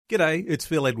G'day, it's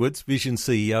Phil Edwards, Vision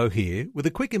CEO here, with a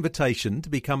quick invitation to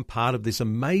become part of this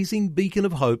amazing beacon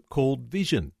of hope called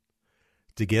Vision.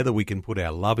 Together we can put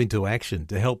our love into action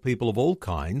to help people of all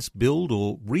kinds build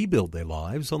or rebuild their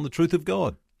lives on the truth of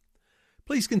God.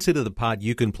 Please consider the part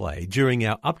you can play during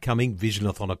our upcoming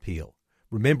Visionathon appeal,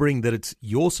 remembering that it's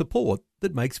your support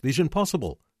that makes Vision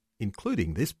possible,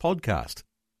 including this podcast.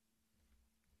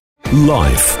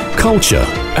 Life, culture,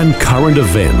 and current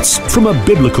events from a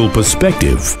biblical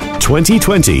perspective.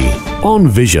 2020 on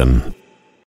Vision.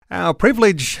 Our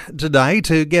privilege today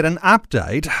to get an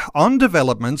update on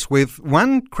developments with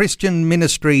one Christian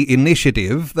ministry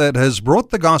initiative that has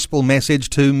brought the gospel message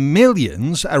to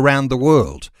millions around the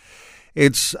world.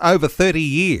 It's over 30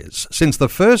 years since the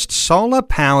first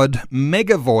solar-powered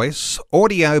Mega Voice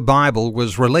audio Bible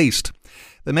was released.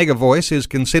 The Mega Voice is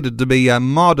considered to be a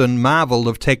modern marvel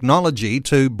of technology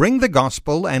to bring the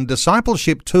gospel and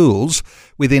discipleship tools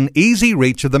within easy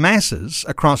reach of the masses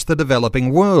across the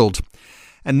developing world.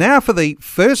 And now for the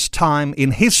first time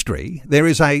in history, there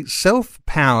is a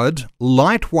self-powered,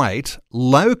 lightweight,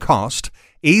 low-cost,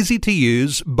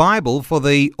 easy-to-use Bible for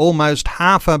the almost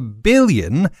 500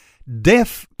 million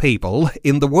deaf people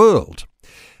in the world.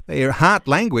 Their heart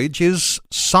language is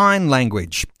sign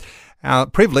language. Our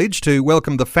privilege to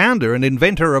welcome the founder and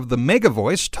inventor of the Mega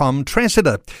Voice, Tom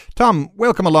Tresidder. Tom,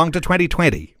 welcome along to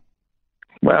 2020.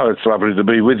 Well, it's lovely to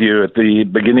be with you at the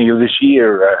beginning of this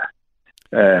year.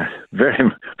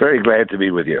 Very, very glad to be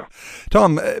with you.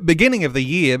 Tom, beginning of the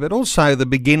year, but also the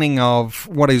beginning of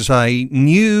what is a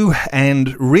new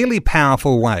and really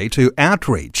powerful way to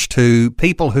outreach to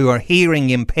people who are hearing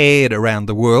impaired around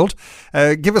the world.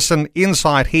 Give us an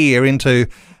insight here into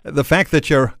the fact that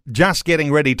you're just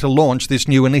getting ready to launch this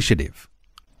new initiative.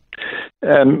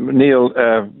 Neil,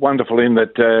 wonderful in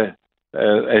that,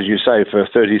 as you say, for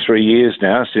 33 years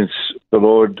now, since the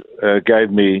Lord gave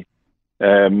me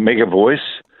Mega Voice,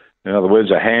 in other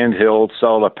words, a handheld,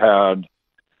 solar-powered,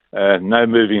 no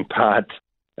moving part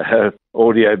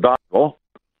audio Bible,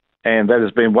 and that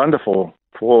has been wonderful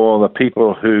for the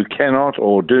people who cannot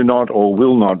or do not or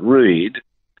will not read,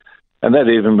 and that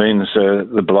even means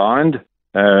the blind.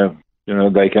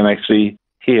 They can actually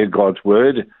hear God's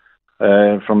word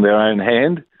from their own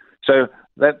hand. So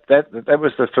that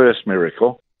was the first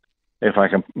miracle, if I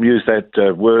can use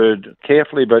that word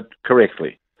carefully but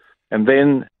correctly. And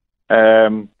then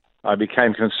I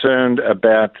became concerned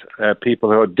about people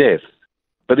who are deaf.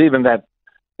 But even that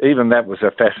was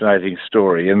a fascinating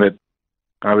story. In that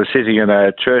I was sitting in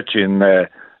a church in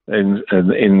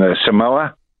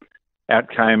Samoa. Out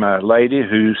came a lady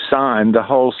who signed the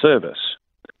whole service.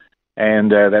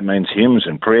 And that means hymns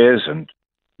and prayers and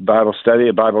Bible study,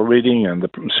 Bible reading and the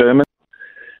sermon.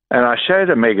 And I showed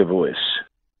her Mega Voice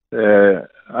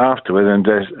afterward and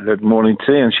at morning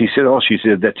tea, and she said,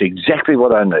 that's exactly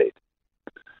what I need.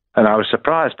 And I was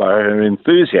surprised by her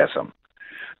enthusiasm.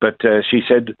 But she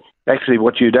said, actually,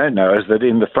 what you don't know is that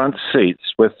in the front seats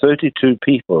were 32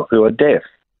 people who are deaf.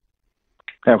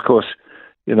 Now, of course,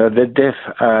 they're deaf.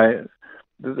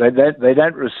 They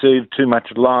don't receive too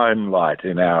much limelight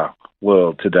in our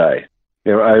world today.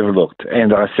 They're overlooked.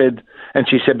 And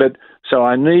she said, but so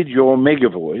I need your Mega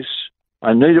Voice.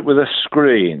 I need it with a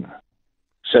screen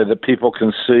so that people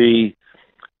can see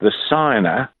the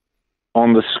signer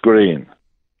on the screen.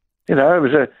 It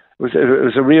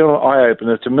was a real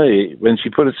eye-opener to me when she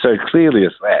put it so clearly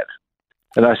as that.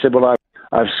 And I said, well,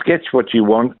 I've sketched what you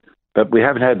want, but we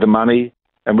haven't had the money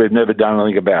and we've never done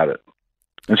anything about it.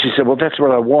 And she said, well, that's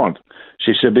what I want.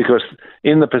 She said, because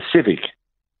in the Pacific,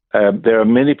 there are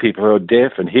many people who are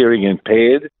deaf and hearing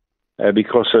impaired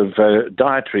because of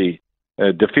dietary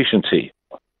deficiency.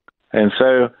 And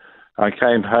so I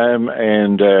came home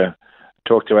and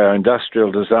talked to our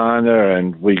industrial designer,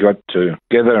 and we got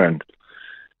together,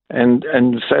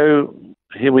 and so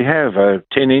here we have a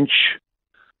 10-inch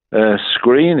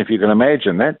screen, if you can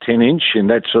imagine that, 10-inch in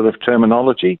that sort of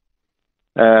terminology.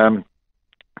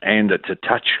 And it's a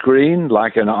touch screen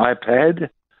like an iPad.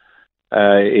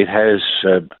 It has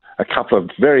a couple of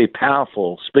very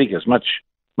powerful speakers, much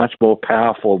more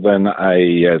powerful than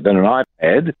an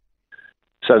iPad,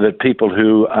 so that people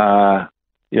who are,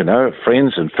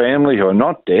 friends and family who are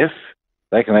not deaf,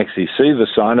 they can actually see the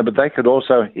signer, but they could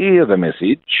also hear the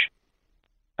message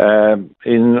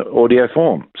in audio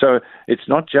form. So it's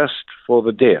not just for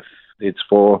the deaf; it's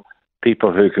for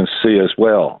people who can see as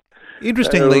well.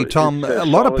 Interestingly, Tom, a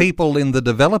lot of people in the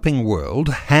developing world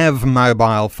have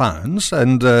mobile phones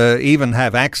and even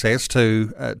have access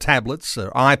to tablets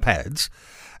or iPads,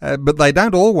 but they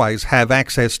don't always have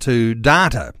access to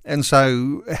data. And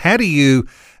so how do you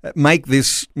make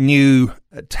this new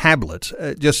tablet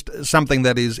just something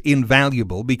that is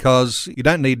invaluable because you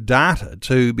don't need data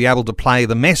to be able to play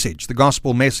the message, the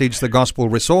gospel message, the gospel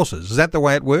resources. Is that the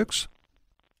way it works?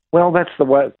 Well, that's the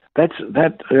way.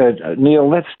 Neil.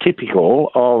 That's typical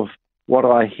of what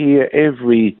I hear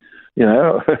every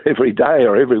day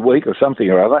or every week or something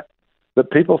or other. That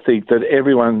people think that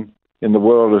everyone in the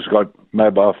world has got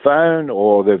mobile phone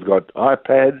or they've got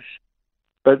iPads.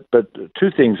 But two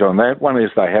things on that. One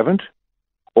is they haven't,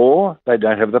 or they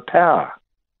don't have the power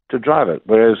to drive it.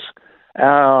 Whereas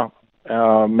our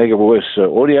Megaverse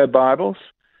audio Bibles,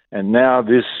 and now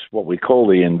this, what we call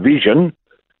the Envision,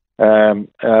 can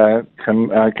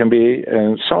be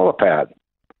solar powered.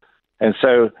 And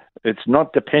so it's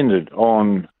not dependent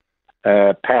on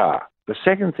power. The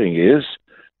second thing is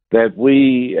that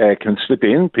we can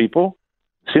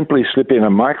simply slip in a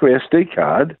micro SD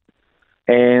card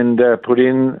and put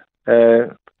in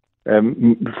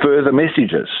further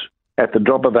messages at the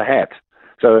drop of a hat.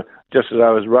 So just as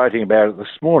I was writing about it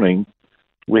this morning,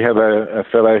 we have a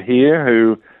fellow here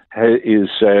who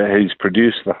he's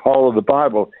produced the whole of the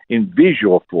Bible in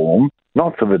visual form,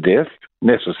 not for the deaf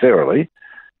necessarily,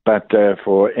 but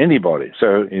for anybody.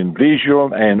 So in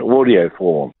visual and audio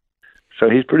form. So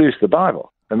he's produced the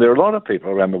Bible. And there are a lot of people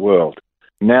around the world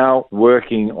now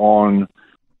working on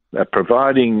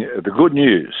providing the good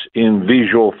news in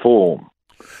visual form.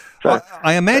 So,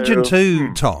 I imagine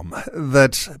too, Tom,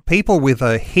 that people with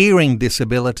a hearing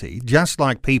disability, just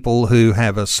like people who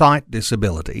have a sight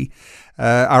disability,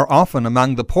 are often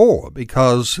among the poor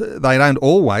because they don't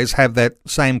always have that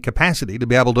same capacity to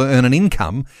be able to earn an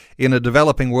income in a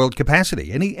developing world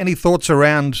capacity. Any thoughts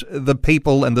around the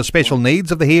people and the special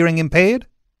needs of the hearing impaired?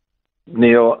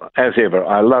 Neil, as ever,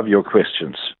 I love your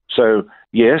questions. So,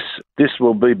 yes, this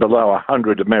will be below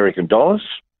 100 American dollars,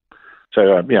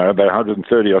 so about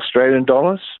 130 Australian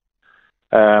dollars.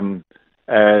 So,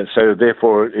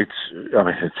 therefore,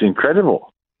 it's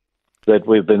incredible that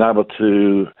we've been able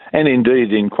to, and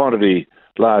indeed in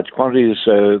large quantities,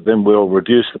 then we'll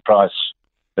reduce the price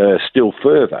still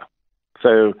further.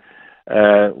 So,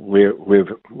 the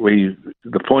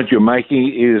point you're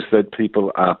making is that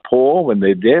people are poor when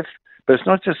they're deaf. But it's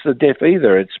not just the deaf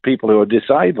either. It's people who are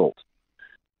disabled,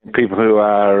 people who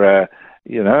are,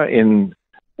 in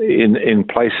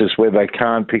places where they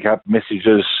can't pick up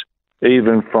messages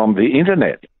even from the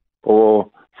internet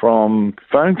or from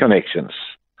phone connections.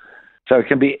 So it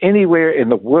can be anywhere in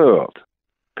the world.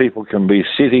 People can be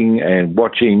sitting and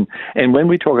watching. And when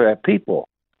we talk about people,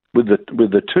 with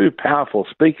the two powerful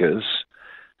speakers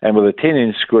and with a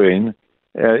 10-inch screen,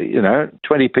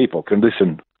 20 people can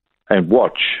listen and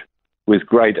watch with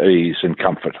great ease and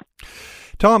comfort.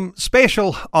 Tom,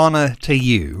 special honour to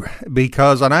you,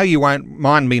 because I know you won't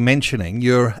mind me mentioning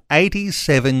you're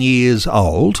 87 years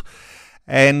old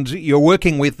and you're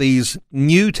working with these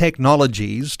new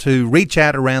technologies to reach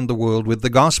out around the world with the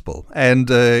gospel.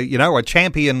 And, a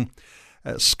champion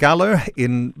sculler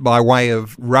by way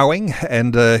of rowing,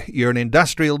 and you're an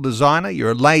industrial designer,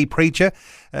 you're a lay preacher.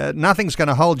 Nothing's going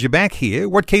to hold you back here.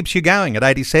 What keeps you going at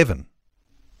 87?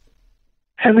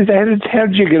 How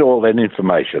did you get all that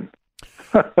information?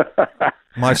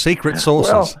 My secret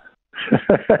sources.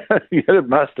 Well, it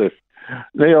must have.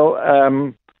 Neil,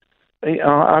 I've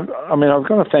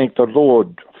got to thank the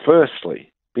Lord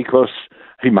firstly because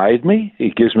He made me. He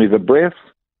gives me the breath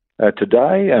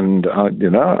today, and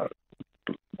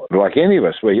like any of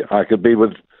us, I could be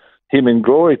with Him in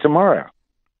glory tomorrow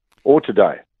or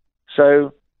today.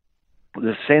 So, in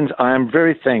a sense, I am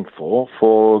very thankful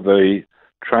for the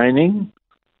training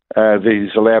that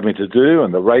He's allowed me to do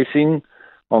and the racing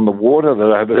on the water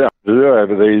that I've been able to do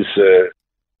over these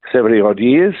 70-odd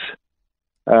years.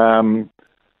 And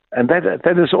that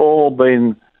has all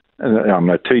been, I'm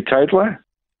a teetotaler.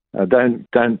 I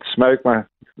don't smoke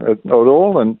at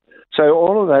all. And so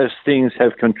all of those things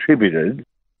have contributed,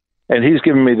 and He's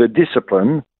given me the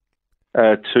discipline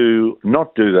to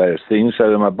not do those things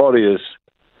so that my body is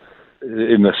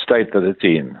in the state that it's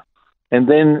in. And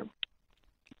then,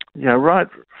 right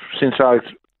since I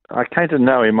came to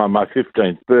know Him on my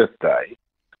 15th birthday,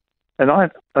 and I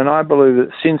believe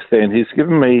that since then He's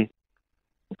given me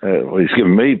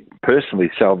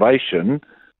personally salvation,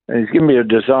 and He's given me a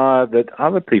desire that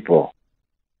other people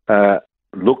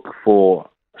look for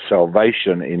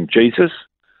salvation in Jesus.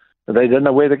 They don't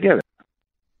know where to get it.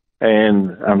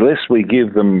 And unless we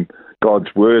give them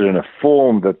God's word in a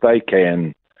form that they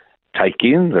can take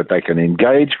in, that they can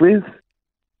engage with,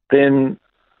 then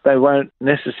they won't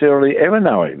necessarily ever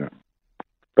know Him.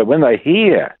 But when they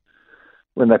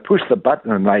push the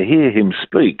button and they hear Him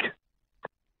speak,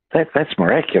 that's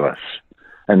miraculous.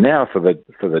 And now for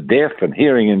the deaf and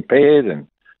hearing impaired and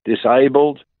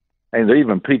disabled, and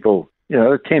even people,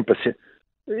 10%.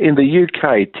 In the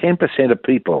UK, 10% of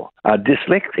people are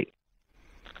dyslexic.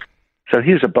 So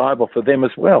here's a Bible for them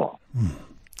as well.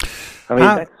 I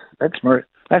mean, that's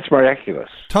miraculous.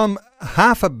 Tom,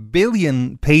 500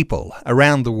 million people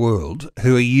around the world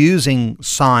who are using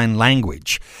sign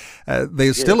language.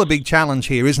 There's still a big challenge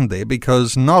here, isn't there?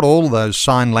 Because not all those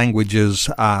sign languages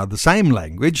are the same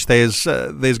language. There's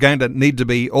going to need to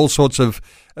be all sorts of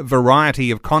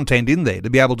variety of content in there to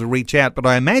be able to reach out. But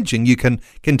I imagine you can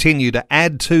continue to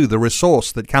add to the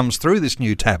resource that comes through this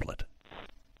new tablet.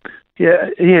 Yes,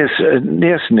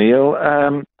 Neil.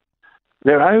 I'm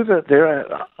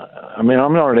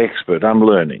not an expert. I'm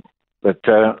learning, but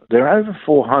there are over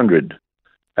 400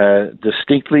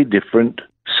 distinctly different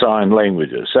sign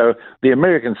languages. So the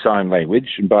American Sign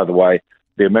Language, and by the way,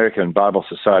 the American Bible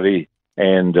Society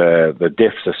and the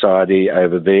Deaf Society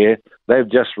over there,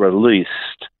 they've just released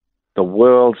the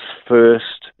world's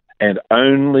first and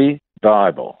only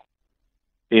Bible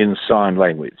in sign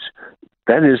language.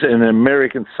 That is an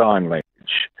American Sign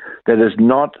Language. That is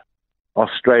not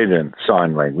Australian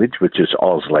Sign Language, which is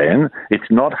Auslan. It's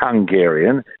not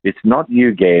Hungarian. It's not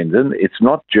Ugandan. It's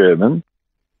not German.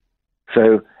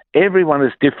 So everyone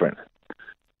is different.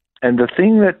 And the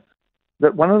thing that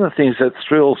one of the things that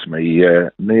thrills me,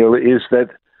 Neil, is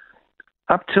that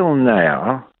up till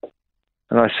now,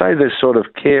 and I say this sort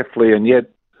of carefully, and yet,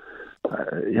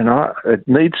 it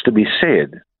needs to be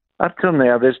said, up till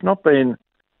now there's not been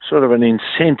sort of an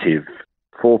incentive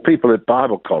for people at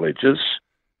Bible colleges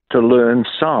to learn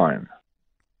sign.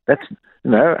 That's,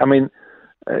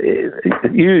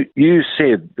 you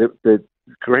said that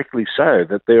correctly so,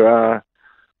 that there are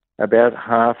about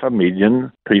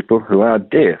 500,000 people who are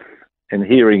deaf and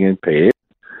hearing impaired.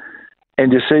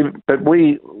 And you see, but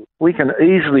we can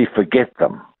easily forget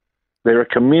them. They're a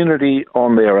community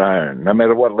on their own, no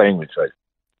matter what language they.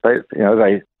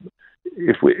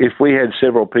 If we had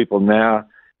several people now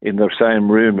in the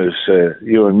same room as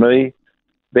you and me,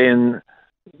 then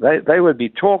they would be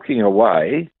talking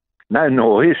away, no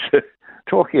noise,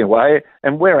 talking away,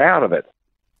 and we're out of it.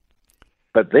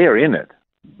 But they're in it.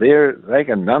 They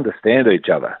can understand each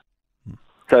other.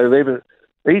 So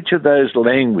each of those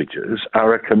languages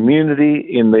are a community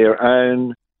in their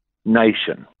own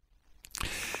nation.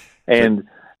 And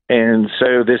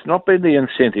so there's not been the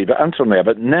incentive until now,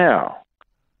 but now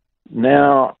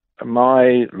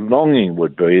my longing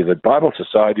would be that Bible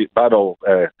Society, Bible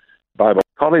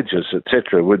colleges,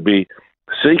 etc., would be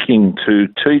seeking to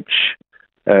teach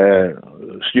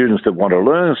students that want to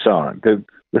learn sign.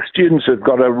 The students have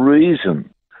got a reason.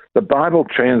 The Bible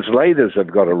translators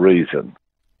have got a reason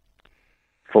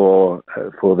for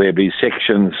there be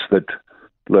sections that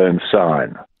learn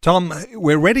sign. Tom,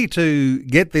 we're ready to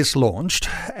get this launched,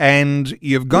 and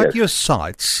you've got your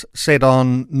sights set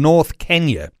on North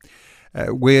Kenya,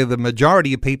 where the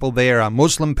majority of people there are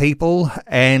Muslim people,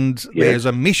 and there's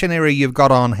a missionary you've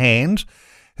got on hand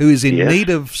who is in need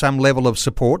of some level of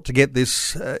support to get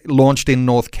this launched in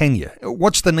North Kenya.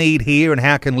 What's the need here, and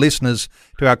how can listeners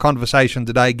to our conversation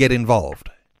today get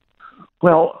involved?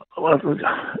 Well,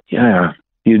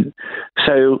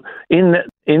 so in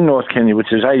North Kenya,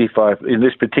 which is 85, in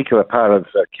this particular part of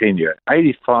Kenya,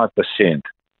 85%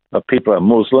 of people are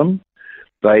Muslim.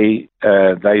 They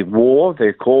war.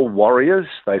 They're called warriors.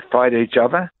 They fight each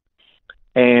other.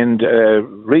 And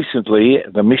recently,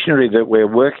 the missionary that we're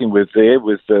working with there,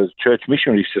 with the Church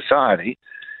Missionary Society,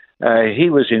 he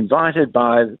was invited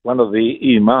by one of the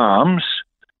imams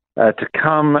to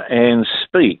come and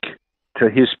speak to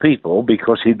his people,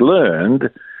 because he'd learned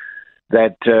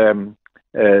that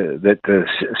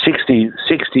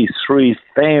 63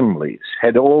 families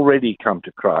had already come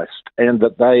to Christ, and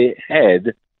that they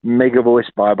had Mega Voice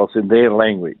Bibles in their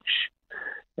language.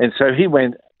 And so he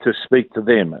went to speak to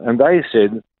them, and they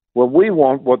said, well, we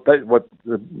want what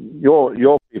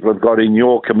your people have got in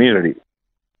your community,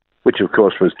 which of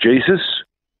course was Jesus,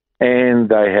 and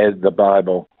they had the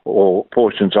Bible or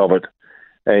portions of it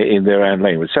in their own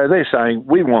language. So they're saying,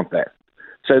 we want that.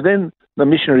 So then the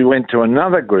missionary went to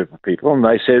another group of people, and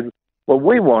they said, well,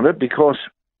 we want it because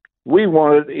we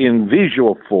want it in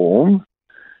visual form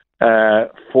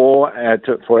for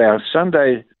our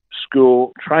Sunday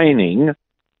school training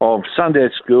of Sunday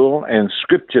school and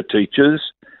scripture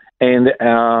teachers and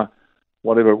our,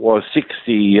 whatever it was,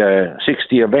 60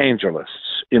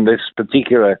 evangelists in this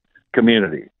particular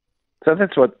community. So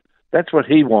that's what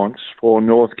he wants for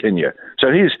North Kenya. So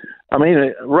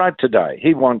right today,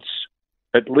 he wants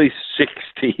at least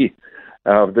 60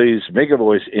 of these Mega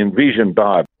Voice Envision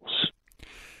Bibles.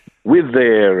 with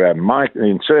their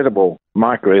insertable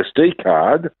micro SD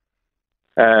card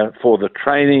for the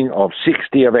training of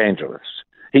 60 evangelists.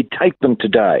 He'd take them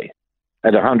today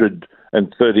at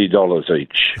 $130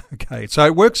 each. Okay, so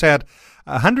it works out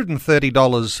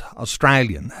 $130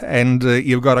 Australian, and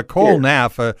you've got a call now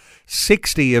for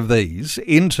 60 of these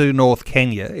into North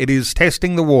Kenya. It is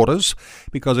testing the waters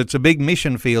because it's a big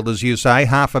mission field, as you say.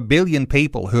 500 million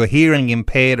people who are hearing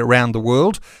impaired around the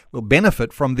world will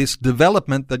benefit from this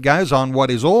development that goes on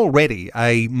what is already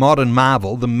a modern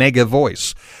marvel, the Mega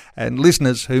Voice. And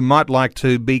listeners who might like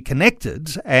to be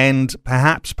connected and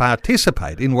perhaps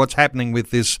participate in what's happening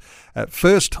with this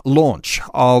first launch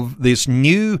of this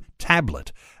new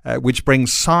tablet, which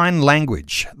brings sign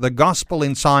language, the gospel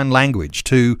in sign language,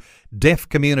 to deaf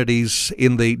communities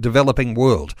in the developing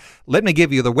world. Let me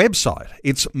give you the website.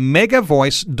 It's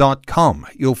megavoice.com.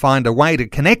 You'll find a way to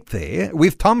connect there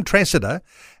with Tom Tresidder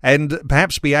and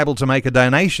perhaps be able to make a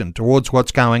donation towards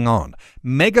what's going on.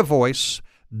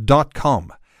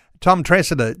 megavoice.com. Tom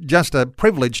Tresidder, just a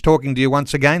privilege talking to you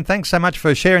once again. Thanks so much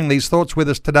for sharing these thoughts with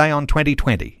us today on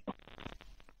 2020.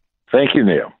 Thank you,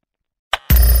 Neil.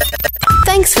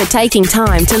 Thanks for taking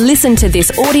time to listen to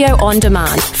this audio on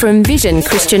demand from Vision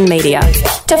Christian Media.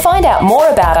 To find out more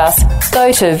about us,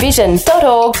 go to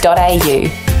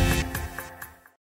vision.org.au.